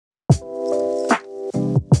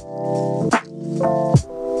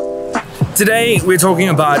Today we're talking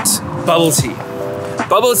about bubble tea.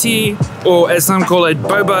 Bubble tea, or as some call it,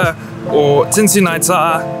 boba or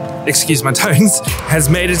tinsunaita, excuse my tones, has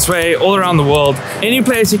made its way all around the world. Any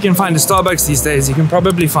place you can find a Starbucks these days, you can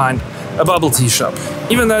probably find a bubble tea shop.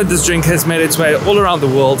 Even though this drink has made its way all around the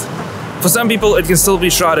world, for some people it can still be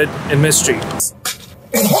shrouded in mystery.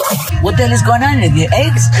 What the hell is going on with your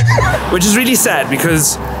eggs? Which is really sad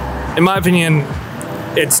because, in my opinion,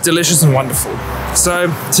 it's delicious and wonderful.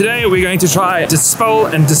 So today we're going to try dispel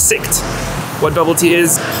and dissect what bubble tea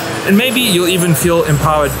is, and maybe you'll even feel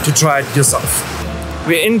empowered to try it yourself.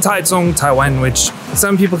 We're in Taichung, Taiwan, which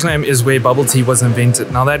some people claim is where bubble tea was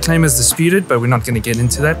invented. Now that claim is disputed, but we're not going to get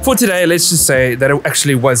into that. For today, let's just say that it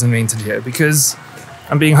actually was invented here because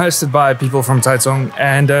I'm being hosted by people from Taichung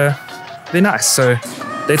and they're nice. So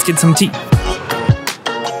let's get some tea.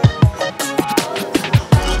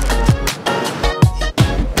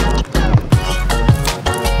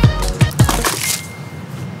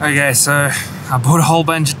 Okay, so I bought a whole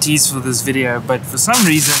bunch of teas for this video, but for some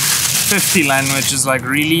reason 50 Land, which is like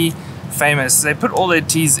really famous, they put all their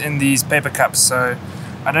teas in these paper cups, so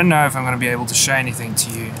I don't know if I'm going to be able to show anything to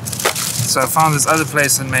you. So I found this other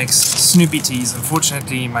place that makes Snoopy teas.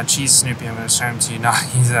 Unfortunately, my cheese Snoopy, I'm going to show him to you now,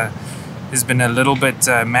 he's been a little bit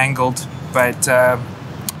mangled, but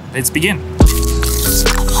let's begin.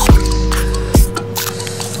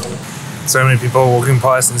 So many people walking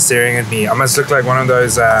past and staring at me. I must look like one of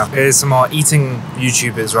those ASMR eating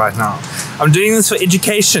YouTubers right now. I'm doing this for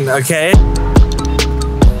education, okay?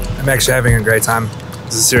 I'm actually having a great time.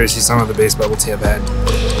 This is seriously some of the best bubble tea I've had.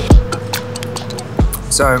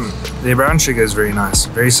 So, the brown sugar is very nice,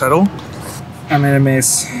 very subtle. I'm in a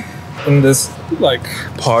mess in this like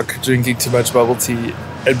park drinking too much bubble tea,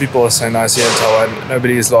 and people are so nice here in Taiwan.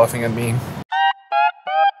 Nobody is laughing at me.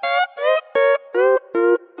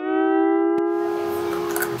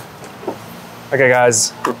 Okay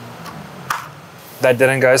guys, that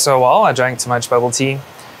didn't go so well. I drank too much bubble tea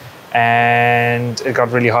and it got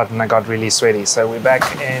really hot and I got really sweaty. So we're back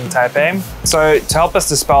in Taipei. So to help us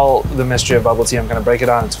dispel the mystery of bubble tea, I'm gonna break it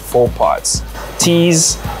down into 4 parts.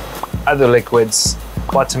 Teas, other liquids,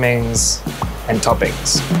 bottomings, and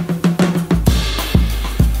toppings.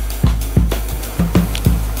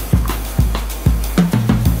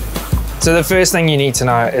 So the first thing you need to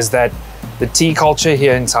know is that the tea culture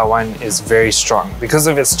here in Taiwan is very strong. Because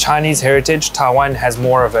of its Chinese heritage, Taiwan has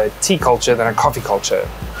more of a tea culture than a coffee culture.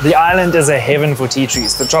 The island is a heaven for tea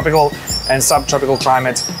trees. The tropical and subtropical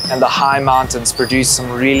climate and the high mountains produce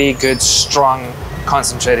some really good, strong,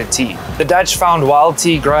 concentrated tea. The Dutch found wild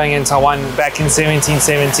tea growing in Taiwan back in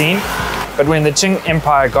 1717, but when the Qing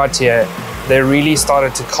Empire got here, they really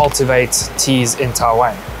started to cultivate teas in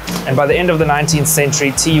Taiwan. And by the end of the 19th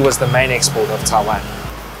century, tea was the main export of Taiwan.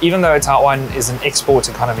 Even though Taiwan is an export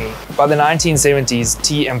economy, by the 1970s,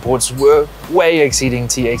 tea imports were way exceeding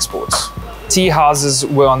tea exports. Tea houses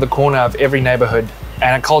were on the corner of every neighborhood,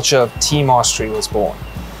 and a culture of tea mastery was born.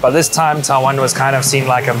 By this time, Taiwan was kind of seen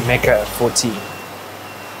like a mecca for tea.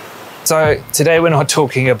 So today we're not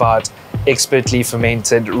talking about expertly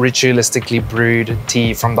fermented, ritualistically brewed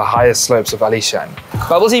tea from the highest slopes of Alishan.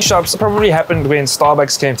 Bubble tea shops probably happened when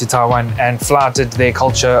Starbucks came to Taiwan and flouted their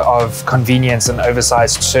culture of convenience and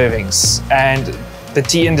oversized servings. And the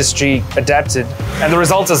tea industry adapted, and the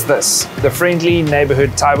result is this: the friendly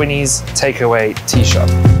neighborhood Taiwanese takeaway tea shop.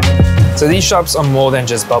 So these shops are more than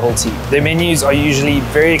just bubble tea. Their menus are usually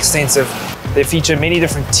very extensive. They feature many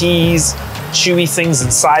different teas, chewy things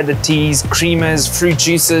inside the teas, creamers, fruit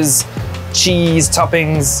juices, cheese,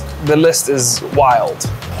 toppings. The list is wild.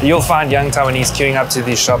 You'll find young Taiwanese queuing up to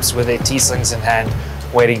these shops with their tea slings in hand,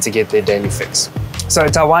 waiting to get their daily fix. So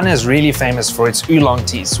Taiwan is really famous for its oolong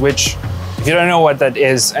teas, which, if you don't know what that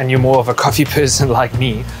is and you're more of a coffee person like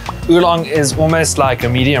me, oolong is almost like a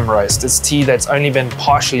medium roast. It's tea that's only been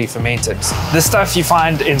partially fermented. The stuff you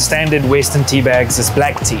find in standard Western tea bags is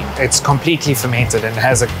black tea. It's completely fermented and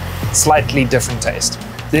has a slightly different taste.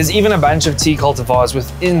 There's even a bunch of tea cultivars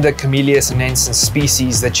within the Camellia sinensis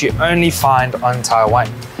species that you only find on Taiwan.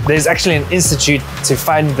 There's actually an institute to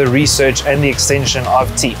fund the research and the extension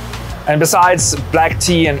of tea. And besides black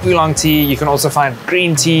tea and oolong tea, you can also find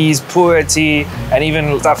green teas, pu'er tea, and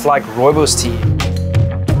even stuff like rooibos tea.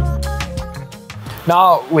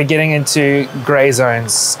 Now we're getting into gray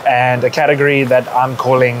zones and a category that I'm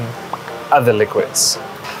calling other liquids.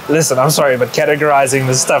 Listen, I'm sorry, but categorizing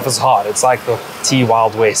this stuff is hard. It's like the tea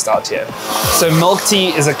Wild West out here. So milk tea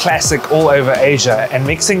is a classic all over Asia, and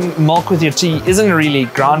mixing milk with your tea isn't really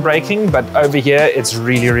groundbreaking, but over here it's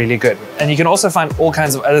really, really good. And you can also find all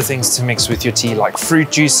kinds of other things to mix with your tea, like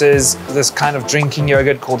fruit juices, this kind of drinking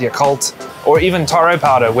yogurt called Yakult, or even taro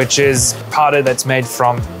powder, which is powder that's made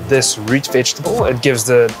from this root vegetable. It gives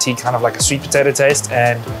the tea kind of like a sweet potato taste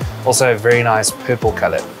and also a very nice purple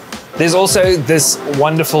color. There's also this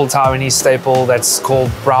wonderful Taiwanese staple that's called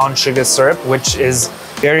brown sugar syrup, which is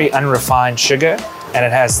very unrefined sugar, and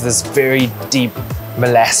it has this very deep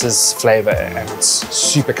molasses flavor, and it's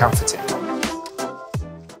super comforting.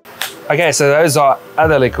 Okay, so those are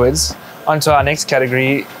other liquids. On to our next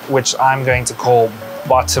category, which I'm going to call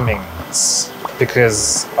bottomings,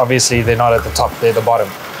 because obviously they're not at the top, they're the bottom.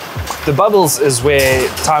 The bubbles is where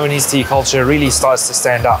Taiwanese tea culture really starts to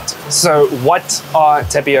stand out. So what are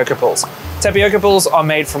tapioca pills? Tapioca pills are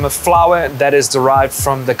made from a flour that is derived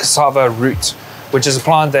from the cassava root, which is a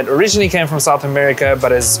plant that originally came from South America,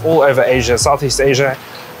 but is all over Asia, Southeast Asia.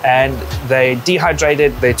 And they dehydrate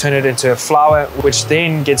it, they turn it into a flour, which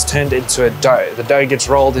then gets turned into a dough. The dough gets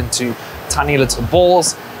rolled into tiny little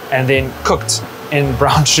balls and then cooked in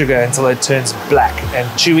brown sugar until it turns black and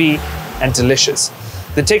chewy and delicious.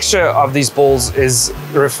 The texture of these balls is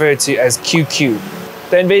referred to as QQ.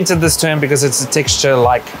 They invented this term because it's a texture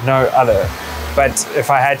like no other. But if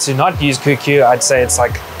I had to not use QQ, I'd say it's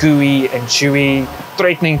like gooey and chewy,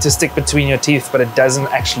 threatening to stick between your teeth, but it doesn't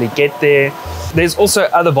actually get there. There's also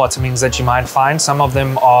other bottomings that you might find. Some of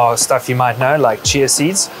them are stuff you might know, like chia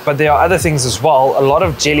seeds, but there are other things as well. A lot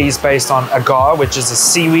of jellies based on agar, which is a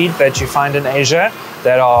seaweed that you find in Asia,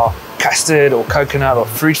 that are custard or coconut or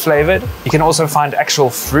fruit flavored. You can also find actual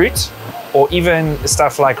fruit, or even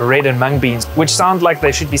stuff like red and mung beans, which sound like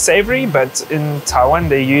they should be savory, but in Taiwan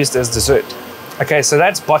they're used as dessert. Okay, so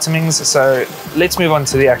that's bottomings, so let's move on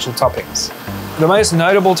to the actual toppings. The most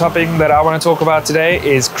notable topping that I want to talk about today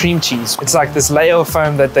is cream cheese. It's like this layer of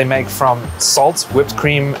foam that they make from salt, whipped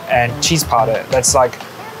cream, and cheese powder. That's like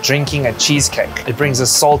drinking a cheesecake. It brings a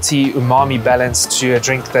salty umami balance to a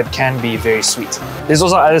drink that can be very sweet. There's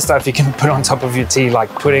also other stuff you can put on top of your tea, like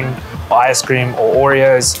pudding or ice cream or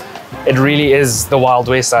Oreos. It really is the Wild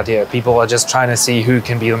West out here. People are just trying to see who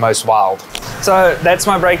can be the most wild. So that's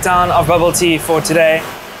my breakdown of bubble tea for today.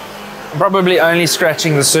 I'm probably only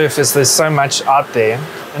scratching the surface. There's so much out there.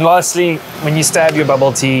 And lastly, when you stab your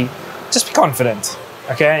bubble tea, just be confident,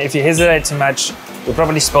 okay? If you hesitate too much, you'll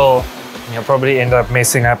probably spill, and you'll probably end up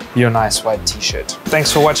messing up your nice white t-shirt.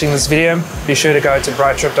 Thanks for watching this video. Be sure to go to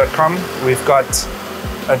brighttrip.com. We've got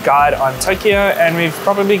a guide on Tokyo, and we've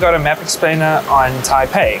probably got a map explainer on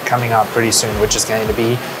Taipei coming out pretty soon, which is going to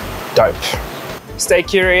be dope. Stay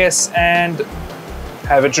curious and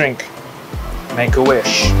have a drink. Make a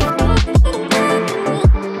wish.